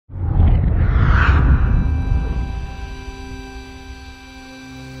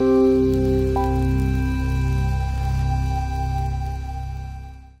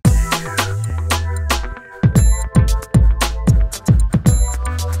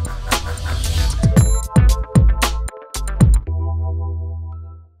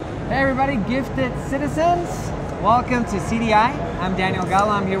everybody, gifted citizens. Welcome to CDI. I'm Daniel Galo.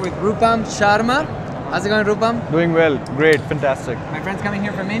 I'm here with Roopam Sharma. How's it going, Roopam? Doing well. Great. Fantastic. My friend's coming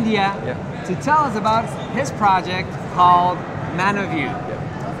here from India to tell us about his project called Manovue.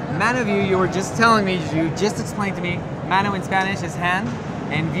 Manovue, you were just telling me, you just explained to me, mano in Spanish is hand,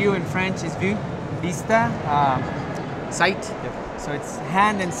 and view in French is vue, vista, sight. So it's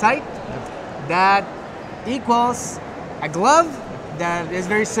hand and sight. That equals a glove that is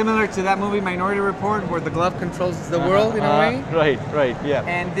very similar to that movie Minority Report, where the glove controls the world in a way. Right, yeah.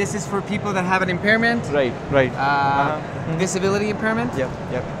 And this is for people that have an impairment. Right. Disability impairment. Yep.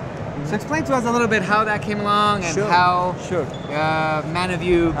 So explain to us a little bit how that came along and how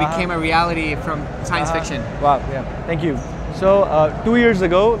Manovue became a reality from science fiction. Wow, yeah. Thank you. So 2 years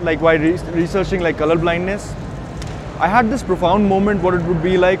ago, like while researching like color blindness, I had this profound moment what it would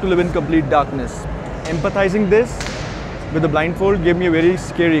be like to live in complete darkness. Empathizing this with the blindfold gave me a very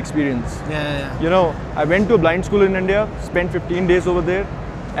scary experience. You know, I went to a blind school in India, spent 15 days over there,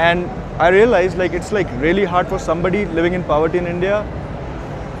 and I realized like it's like really hard for somebody living in poverty in India.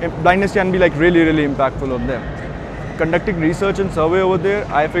 Blindness can be like really impactful on them. Conducting research and survey over there,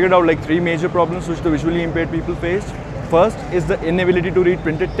 I figured out like 3 major problems which the visually impaired people faced. First is the inability to read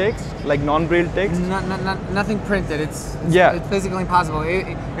printed text, like non-braille text. Nothing printed. It's basically impossible.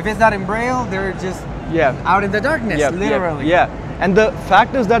 If it's not in braille, they're just out in the darkness, literally. And the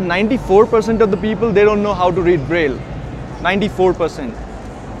fact is that 94% of the people, they don't know how to read braille. 94%.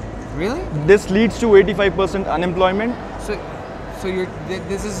 Really? This leads to 85% unemployment. So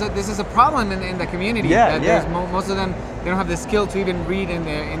this is a problem in the community. Most of them, they don't have the skill to even read in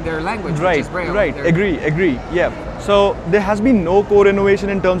their language, which is braille. Agree. So there has been no core innovation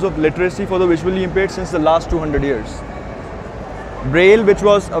in terms of literacy for the visually impaired since the last 200 years. Braille, which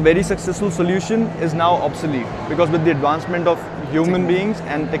was a very successful solution, is now obsolete because with the advancement of human beings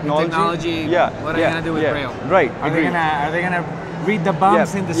and technology. What are you gonna do with braille? Right. Are they gonna read the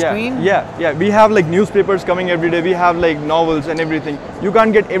bumps in the screen? Yeah. We have like newspapers coming every day. We have like novels and everything. You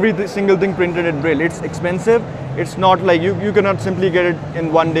can't get every single thing printed in braille. It's expensive. It's not like you cannot simply get it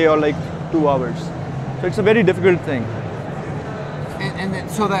in 1 day or like 2 hours. So it's a very difficult thing. And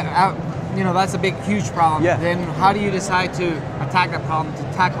so that that's a big, huge problem. Then how do you decide to attack that problem, to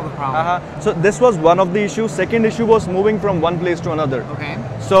tackle the problem? So this was one of the issues. Second issue was moving from one place to another. Okay.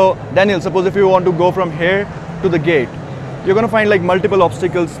 So Daniel, suppose if you want to go from here to the gate, you're going to find like multiple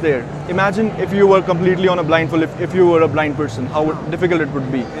obstacles there. Imagine if you were completely on a blindfold, if you were a blind person, how difficult it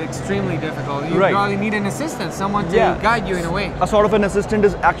would be. Extremely difficult. You probably need an assistant, someone to guide you in a way. A sort of an assistant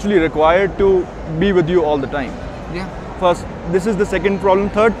is actually required to be with you all the time. First, this is the second problem.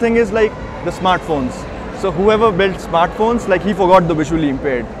 Third thing is like the smartphones. So whoever built smartphones, like he forgot the visually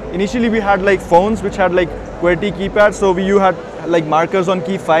impaired. Initially we had like phones which had like QWERTY keypads, so you had like markers on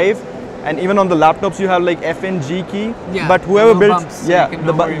key 5. And even on the laptops, you have like F and G key. But whoever built,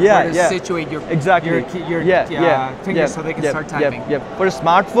 situate your fingers so they can start typing. For a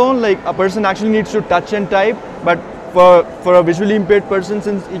smartphone, like a person actually needs to touch and type, but for a visually impaired person,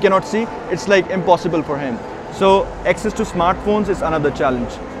 since he cannot see, it's like impossible for him. So access to smartphones is another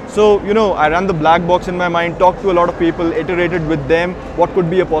challenge. So I ran the black box in my mind, talked to a lot of people, iterated with them what could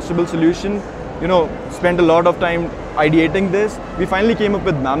be a possible solution. Spent a lot of time ideating this. We finally came up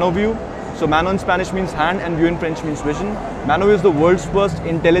with Manovue. So mano in Spanish means hand and view in French means vision. Manovue is the world's first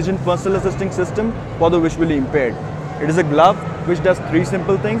intelligent personal assisting system for the visually impaired. It is a glove which does 3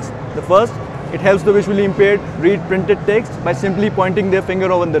 simple things. The first, it helps the visually impaired read printed text by simply pointing their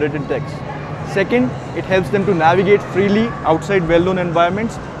finger over the written text. Second, it helps them to navigate freely outside well-known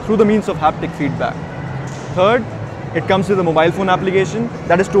environments through the means of haptic feedback. Third, it comes with a mobile phone application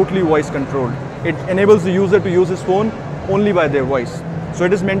that is totally voice controlled. It enables the user to use his phone only by their voice. So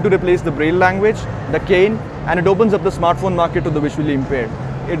it is meant to replace the braille language, the cane, and it opens up the smartphone market to the visually impaired.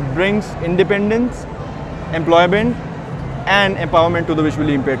 It brings independence, employment, and empowerment to the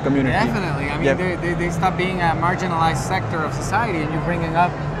visually impaired community. Definitely. I mean, they stop being a marginalized sector of society, and you're bringing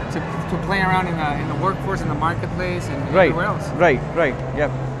up to play around in the workforce, in the marketplace, and everywhere else. Right.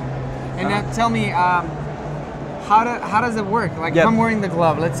 And now tell me, how does it work? Like if I'm wearing the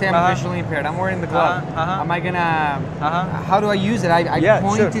glove, let's say I'm visually impaired, I'm wearing the glove. Am I gonna? How do I use it? I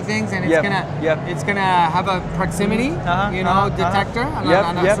point to things, and it's gonna have a proximity, detector,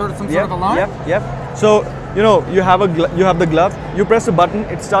 and some sort of alarm. So you have the glove. You press a button,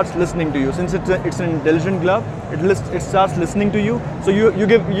 it starts listening to you. Since it's an intelligent glove, it starts listening to you. So you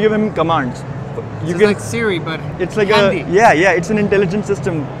give him commands. It's like Siri, but it's like handy. It's an intelligent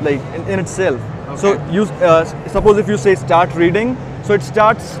system like in itself. So suppose if you say start reading, so it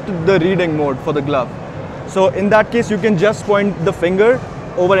starts the reading mode for the glove. So in that case, you can just point the finger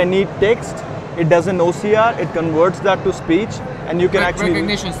over any text. It does an OCR, it converts that to speech, and you can actually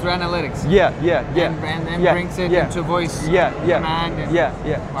recognition through analytics. Yeah. And then brings it into voice command.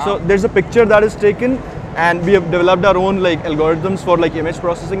 Wow. So there's a picture that is taken, and we have developed our own like algorithms for like image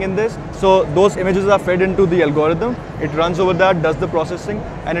processing in this. So those images are fed into the algorithm. It runs over that, does the processing,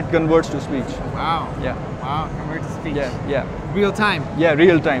 and it converts to speech. Wow. Yeah. Wow. Convert to speech. Yeah. Real time. Yeah.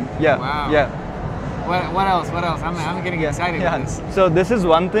 Real time. Yeah. Wow. Yeah. What else? I'm getting excited with this. So this is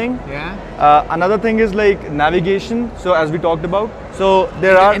one thing. Yeah. Another thing is like navigation. So as we talked about, so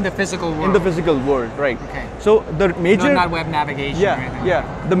there are in the physical world. In the physical world, right? Okay. So the major not web navigation.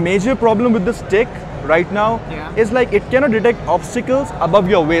 Yeah. The major problem with the stick right now is like it cannot detect obstacles above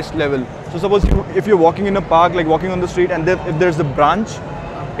your waist level. So suppose if you're walking in a park, like walking on the street, and if there's a branch,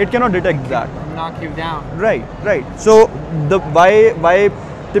 it cannot detect that. Knock you down. Right. So the why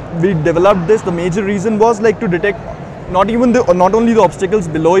we developed this, the major reason was like to detect not only the obstacles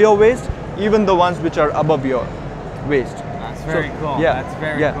below your waist, even the ones which are above your waist. That's very cool. Yeah, that's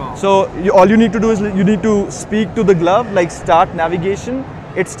very cool. So all you need to do is you need to speak to the glove, like start navigation.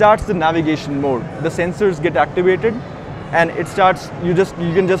 It starts the navigation mode. The sensors get activated, and it starts. You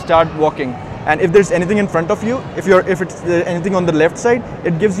can just start walking. And if there's anything in front of you, if it's anything on the left side,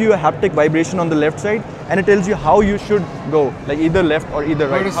 it gives you a haptic vibration on the left side, and it tells you how you should go, like either left or either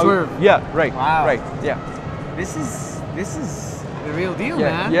right. Where to swerve. Yeah, right. Wow. Right. Yeah. This is the real deal,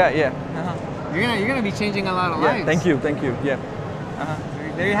 man. Yeah. You're gonna be changing a lot of lives. Thank you. Yeah.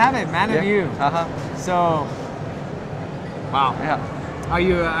 There you have it, Manovue. So, wow. Yeah. Are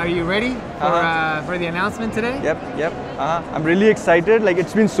you ready for the announcement today? Yep. I'm really excited. Like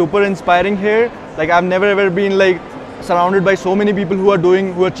it's been super inspiring here. Like I've never ever been like surrounded by so many people who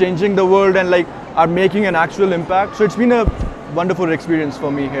are changing the world and like are making an actual impact. So it's been a wonderful experience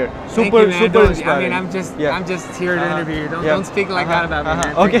for me here. Super inspiring. I mean, I'm just here to interview you. Don't speak like that about me,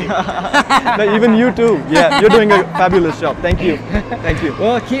 man. Okay. No, even you too. Yeah, you're doing a fabulous job. Thank you.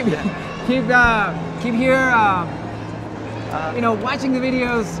 Well, keep here. Watching the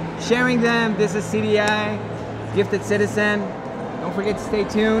videos, sharing them. This is CDI, Gifted Citizen. Don't forget to stay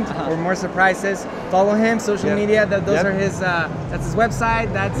tuned for more surprises. Follow him, social media. Those are his. That's his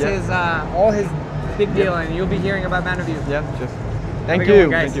website. That's his. All his big deal, and you'll be hearing about Manovue. Yeah, sure. Thank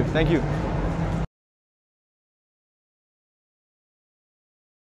you.